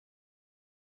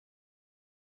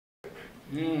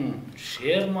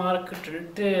Share market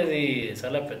అంటే అది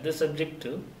చాలా పెద్ద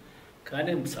సబ్జెక్టు.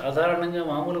 కానీ సాధారణంగా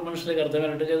మామూలు మనుషులకి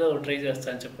అర్థమైనట్టుగా ఏదో ట్రై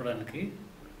చేస్తాను చెప్పడానికి.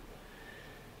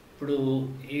 ఇప్పుడు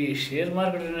ఈ షేర్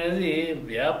మార్కెట్ అనేది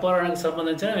వ్యాపారానికి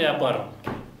సంబంధించిన వ్యాపారం.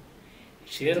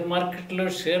 షేర్ మార్కెట్లో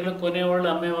షేర్లు కొనేవాళ్ళు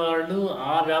అమ్మేవాళ్ళు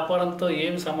ఆ వ్యాపారంతో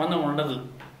ఏమి సంబంధం ఉండదు.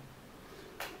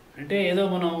 అంటే ఏదో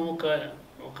మనం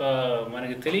ఒక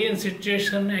మనకి తెలియని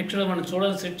సిచ్యుయేషన్, యాక్చువల్గా మనం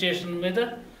చూడని సిచ్యుయేషన్ మీద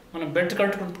మనం బెట్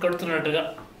కడుతున్నట్టుగా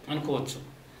అనుకోవచ్చు.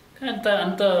 కానీ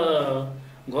అంత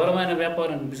ఘోరమైన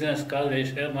వ్యాపారం బిజినెస్ కాదు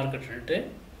షేర్ మార్కెట్ అంటే.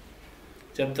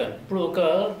 చెప్తాను. ఇప్పుడు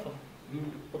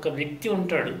ఒక వ్యక్తి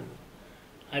ఉంటాడు.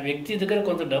 ఆ వ్యక్తి దగ్గర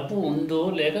కొంత డబ్బు ఉందో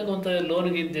లేక కొంత లోన్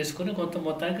తీసుకొని కొంత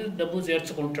మొత్తానికి డబ్బు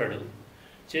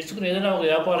చేర్చుకుని ఏదైనా ఒక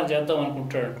వ్యాపారం చేద్దాం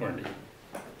అనుకుంటాడు అనుకోండి.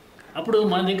 అప్పుడు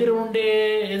మన దగ్గర ఉండే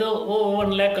ఏదో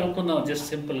 1 lakh అనుకుందాం, జస్ట్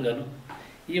సింపుల్గాను.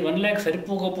 ఈ 1 lakh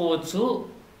సరిపోకపోవచ్చు.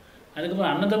 అందుకే మన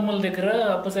అన్నదమ్ముల దగ్గర,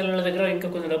 అప్పచెల్లెళ్ళ దగ్గర ఇంకా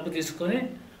కొంచెం డబ్బు తీసుకొని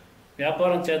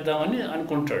వ్యాపారం చేద్దామని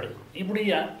అనుకుంటాడు. ఇప్పుడు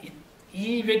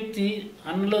ఈ వ్యక్తి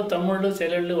అన్నలు, తమ్ముళ్ళు,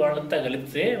 చెల్లెళ్ళు వాళ్ళంతా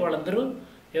కలిపితే వాళ్ళందరూ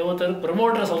ఏమవుతారు?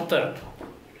 ప్రమోటర్స్ అవుతారు.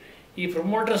 ఈ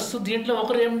ప్రమోటర్స్ దీంట్లో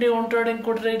ఒకరు ఎండి ఉంటాడు,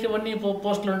 ఇంకోటి రైతు, ఇవన్నీ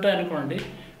పోస్టులు ఉంటాయి అనుకోండి.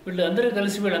 వీళ్ళందరూ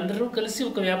కలిసి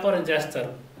ఒక వ్యాపారం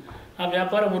చేస్తారు. ఆ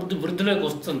వ్యాపారం వృద్ధిలోకి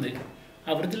వస్తుంది.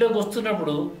 ఆ వృద్ధిలోకి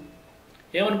వస్తున్నప్పుడు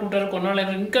ఏమనుకుంటారు?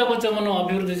 కొన్నాళ్ళు ఇంకా కొంచెం మనం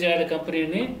అభివృద్ధి చేయాలి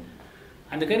కంపెనీని.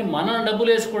 అందుకని మనం డబ్బులు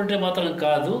వేసుకుంటే మాత్రం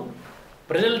కాదు,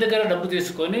 ప్రజల దగ్గర డబ్బు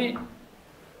తీసుకొని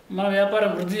మన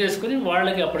వ్యాపారం వృద్ధి చేసుకుని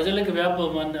వాళ్ళకి, ఆ ప్రజలకి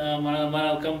మన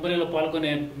కంపెనీలో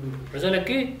పాల్గొనే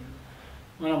ప్రజలకి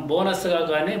మనం బోనస్గా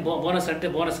కానీ, బోనస్ అంటే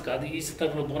బోనస్ కాదు, ఈ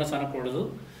సందర్భంలో బోనస్ అనకూడదు,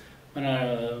 మన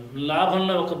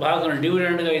లాభంలో ఒక భాగం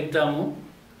డివిడెండ్గా ఇద్దాము.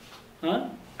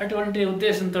 అటువంటి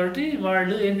ఉద్దేశంతో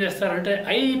వాళ్ళు ఏం చేస్తారంటే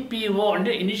IPO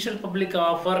అంటే ఇనిషియల్ పబ్లిక్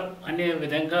ఆఫర్ అనే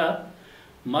విధంగా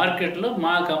మార్కెట్లో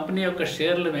మా కంపెనీ యొక్క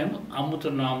షేర్లు మేము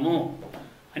అమ్ముతున్నాము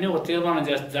అని ఒక తీర్మానం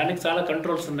చేస్తారు. దానికి చాలా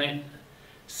కంట్రోల్స్ ఉన్నాయి.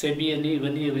 సెబీ అని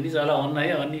ఇవన్నీ చాలా ఉన్నాయి.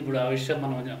 అవన్నీ ఇప్పుడు ఆ విషయం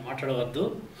మనం మాట్లాడవద్దు.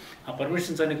 ఆ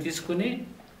పర్మిషన్స్ అన్ని తీసుకుని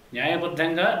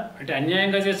న్యాయబద్ధంగా, అంటే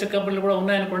అన్యాయంగా చేసే కంపెనీలు కూడా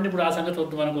ఉన్నాయనుకోండి, ఇప్పుడు ఆ సంగతి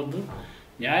వద్దు, మనకొద్దు.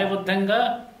 న్యాయబద్ధంగా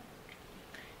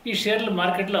ఈ షేర్లు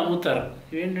మార్కెట్లో అమ్ముతారు.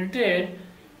 ఏంటంటే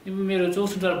మీరు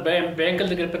చూస్తుంటారు, బ్యాంకుల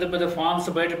దగ్గర పెద్ద పెద్ద ఫామ్స్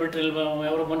బయట పెట్టి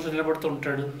ఎవరో మనుషులు నిలబడుతూ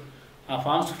ఉంటాడు. ఆ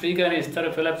ఫామ్స్ ఫ్రీగానే ఇస్తారు,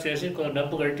 ఫిలప్ చేసి కొంత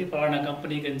డబ్బు కట్టి పలానా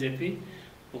కంపెనీకి అని చెప్పి.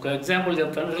 ఒక ఎగ్జాంపుల్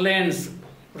చెప్తాను.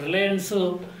 రిలయన్స్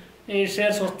ఈ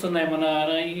షేర్స్ వస్తున్నాయి. మన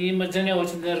ఈ మధ్యనే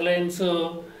వచ్చింది రిలయన్స్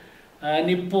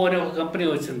నిప్పో అనే ఒక కంపెనీ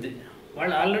వచ్చింది.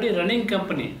 వాళ్ళు ఆల్రెడీ రన్నింగ్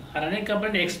కంపెనీ. ఆ రన్నింగ్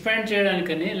కంపెనీని ఎక్స్పాండ్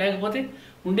చేయడానికని, లేకపోతే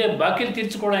ఉండే బాకీలు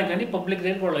తీర్చుకోవడానికని పబ్లిక్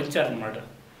దగ్గర వాళ్ళు ఇచ్చారనమాట.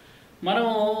 మనం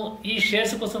ఈ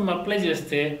షేర్స్ కోసం అప్లై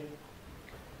చేస్తే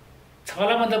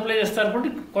చాలామంది అప్లై చేస్తారు అనుకోండి,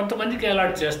 కొంతమందికి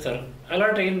అలాట్ చేస్తారు.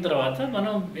 అలాట్ అయిన తర్వాత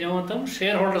మనం ఏమవుతాం?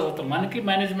 షేర్ హోల్డర్స్ అవుతాం. మనకి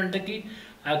మేనేజ్మెంట్కి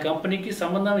ఆ కంపెనీకి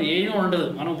సంబంధం ఏమీ ఉండదు.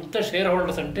 మనం ఉత్త షేర్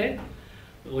హోల్డర్స్. అంటే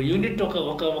యూనిట్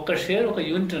ఒక షేర్ ఒక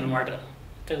యూనిట్ అనమాట.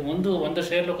 ముందు 100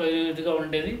 షేర్లు ఒక ఇదిగా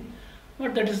ఉండేది.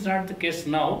 But that is not the case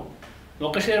now.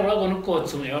 ఒక షేర్ కూడా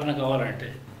కొనుక్కోవచ్చు ఎవరైనా కావాలంటే.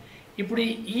 ఇప్పుడు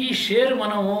ఈ షేర్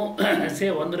మనము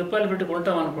 100 రూపాయలు పెట్టి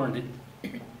కొంటాం అనుకోండి.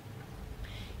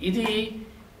 ఇది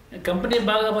కంపెనీ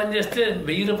బాగా పనిచేస్తే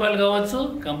 1000 రూపాయలు కావచ్చు.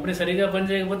 కంపెనీ సరిగా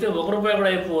పనిచేయకపోతే 1 రూపాయి కూడా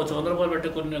అయిపోవచ్చు. 100 రూపాయలు పెట్టి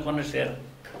కొన్న షేర్.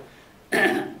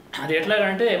 అది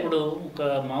ఎట్లాగంటే, ఇప్పుడు ఒక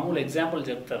మామూలు ఎగ్జాంపుల్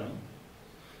చెప్తాను.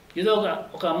 ఏదో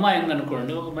ఒక అమ్మాయి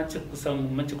ఉందనుకోండి, ఒక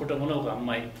మంచి కుటుంబంలో ఒక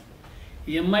అమ్మాయి.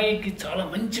 ఈ అమ్మాయికి చాలా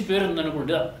మంచి పేరు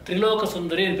ఉందనుకోండి, త్రిలోక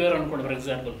సుందరి అని పేరు అనుకోండి ఫర్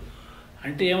ఎగ్జాంపుల్.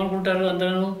 అంటే ఏమనుకుంటారు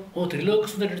అందరూ? త్రిలోక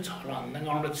సుందరి చాలా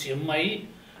అందంగా ఉండొచ్చు ఈ అమ్మాయి,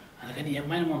 అందుకని ఈ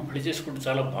అమ్మాయిని మనం పెళ్లి చేసుకుంటే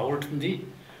చాలా బాగుంటుంది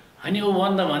అని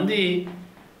 100 మంది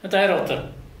తయారవుతారు.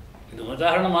 ఇది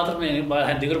ఉదాహరణ మాత్రమే,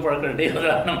 బాగా దిగులు పడకండి,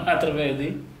 ఉదాహరణ మాత్రమే ఇది.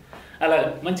 అలా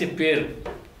మంచి పేరు.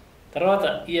 తర్వాత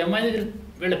ఈ అమ్మాయి దగ్గర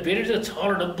వీళ్ళ పేరెంట్స్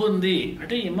చాలా డబ్బు ఉంది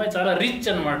అంటే ఈ అమ్మాయి చాలా రిచ్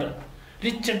అనమాట.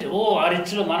 రిచ్ అంటే ఆ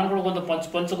రిచ్లో మనం కూడా కొంత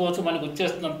పంచుకోవచ్చు, మనకు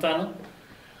వచ్చేస్తుంటాను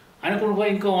అనుకుని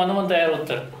పోయి ఇంకో 100 మంది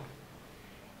తయారవుతారు.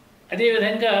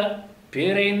 అదేవిధంగా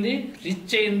పేరైంది,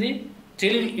 రిచ్ అయింది,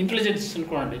 ఇంటెలిజెన్స్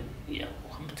అనుకోండి.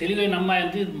 తెలివైన అమ్మాయి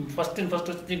ఉంది, ఫస్ట్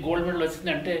వచ్చింది, గోల్డ్ మెడల్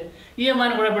వచ్చింది అంటే ఈ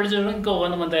అమ్మాయిని కూడా పెళ్లి చేయడం ఇంకో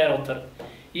 100 మంది తయారవుతారు.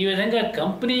 ఈ విధంగా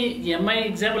కంపెనీ, ఈ అమ్మాయి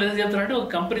ఎగ్జాంపుల్ ఎందుకు చెప్తారంటే ఒక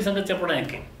కంపెనీ సంగతి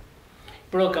చెప్పడానికి.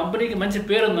 ఇప్పుడు ఒక కంపెనీకి మంచి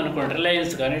పేరు ఉందనుకోండి,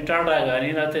 రిలయన్స్ కానీ, టాటా కానీ,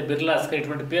 లేకపోతే బిర్లాస్ కానీ,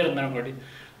 ఇటువంటి పేరు ఉందనుకోండి.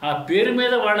 ఆ పేరు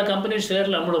మీద వాళ్ళ కంపెనీ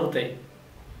షేర్లు అమ్ముడవుతాయి.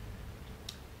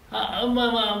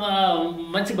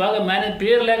 మంచి బాగా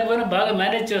పేరు లేకపోయినా బాగా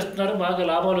మేనేజ్ చేస్తున్నారు, బాగా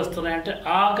లాభాలు వస్తున్నాయంటే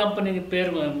ఆ కంపెనీకి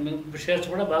పేరు షేర్స్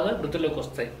కూడా బాగా వృద్ధిలోకి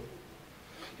వస్తాయి.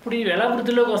 ఇప్పుడు ఇవి ఎలా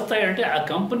వృద్ధిలోకి వస్తాయంటే ఆ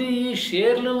కంపెనీ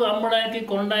షేర్లు అమ్మడానికి,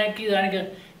 కొనడానికి దానికి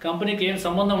కంపెనీకి ఏం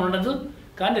సంబంధం ఉండదు.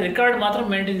 కానీ రికార్డు మాత్రం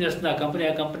మెయింటైన్ చేస్తుంది ఆ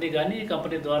కంపెనీ కానీ ఈ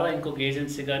కంపెనీ ద్వారా ఇంకొక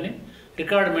ఏజెన్సీ కానీ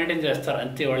రికార్డు మెయింటైన్ చేస్తారు,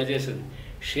 అంతే వాళ్ళు చేసేది.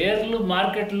 షేర్లు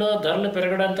మార్కెట్లో ధరలు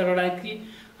తగ్గడానికి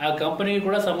ఆ కంపెనీకి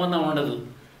కూడా సంబంధం ఉండదు.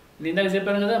 ఇందాక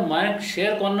చెప్పాను కదా, మనకి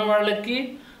షేర్ కొన్న వాళ్ళకి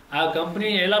ఆ కంపెనీ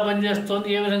ఎలా పనిచేస్తుంది,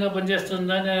 ఏ విధంగా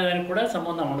పనిచేస్తుంది అనే దానికి కూడా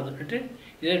సంబంధం ఉండదు. అంటే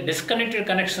ఇది డిస్కనెక్టెడ్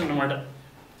కనెక్షన్ అనమాట,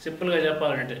 సింపుల్గా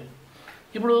చెప్పాలంటే.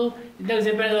 ఇప్పుడు ఇందాక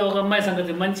చెప్పాను కదా, ఒక అమ్మాయి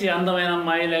సంగతి, మంచి అందమైన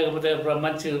అమ్మాయి, లేకపోతే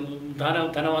మంచి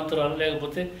ధనవంతురాలు,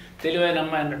 లేకపోతే తెలివైన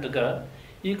అమ్మాయి అన్నట్టుగా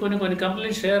ఈ కొన్ని కంపెనీ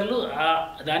షేర్లు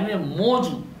దాని మీద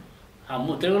మోజు,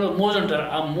 తెలుగులో మోజు అంటారు,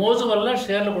 ఆ మోజు వల్ల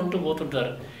షేర్లు కొంటూ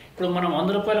పోతుంటారు. ఇప్పుడు మనం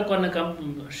 100 రూపాయలు కొన్న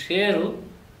షేరు,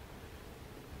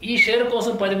 ఈ షేర్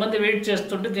కోసం 10 మంది వెయిట్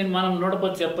చేస్తుంటే దీన్ని మనం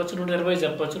 110 చెప్పచ్చు, 120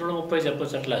 చెప్పచ్చు, 130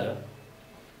 చెప్పచ్చు, అట్లాగా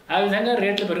ఆ విధంగా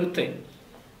రేట్లు పెరుగుతాయి.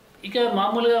 ఇక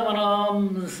మామూలుగా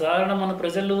సాధారణ మన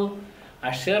ప్రజలు ఆ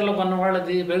షేర్లు కొన్న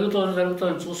వాళ్ళది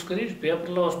జరుగుతుంది చూసుకుని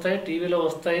పేపర్లో వస్తాయి, టీవీలో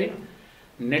వస్తాయి,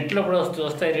 నెట్లో కూడా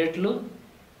వస్తాయి రేట్లు.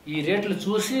 ఈ రేట్లు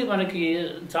చూసి మనకి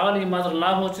చాలు, ఈ మాత్రం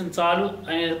లాభం వచ్చింది చాలు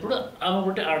అనేటప్పుడు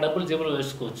అమ్ముకుంటే ఆ డబ్బులు జేబులో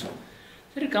వేసుకోవచ్చు.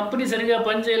 సరే, కంపెనీ సరిగా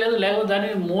పని చేయలేదు, లేకపోతే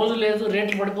దానికి మోజు లేదు,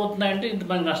 రేట్లు పడిపోతున్నాయంటే ఇంత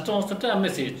మనకి నష్టం వస్తుంటే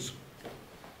అమ్మేసేయచ్చు.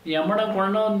 ఈ అమ్మడం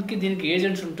కొనడానికి దీనికి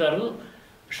ఏజెంట్స్ ఉంటారు,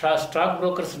 స్టాక్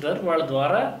బ్రోకర్స్ ఉంటారు, వాళ్ళ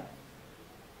ద్వారా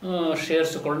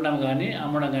షేర్స్ కొనడం కానీ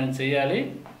అమ్మడం కానీ చేయాలి.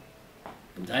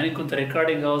 దానికి కొంత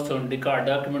రికార్డింగ్ అవసరం,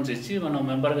 డాక్యుమెంట్స్ ఇచ్చి మనం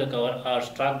మెంబర్గా కావాలి, ఆ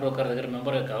స్టాక్ బ్రోకర్ దగ్గర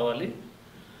మెంబర్గా కావాలి.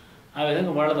 ఆ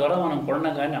విధంగా వాళ్ళ ద్వారా మనం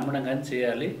కొనడం కానీ అమ్మడం కానీ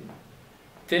చేయాలి.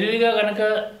 తెలివిగా కనుక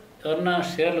ఎవరన్నా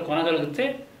షేర్లు కొనగలిగితే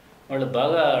వాళ్ళు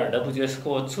బాగా డబ్బు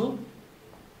చేసుకోవచ్చు.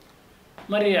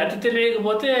 మరి అతి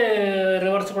తెలియకపోతే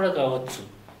రివర్స్ కూడా కావచ్చు.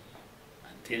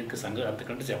 దీనికి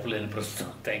అంతకంటే చెప్పలేను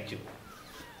ప్రస్తుతం. Thank you.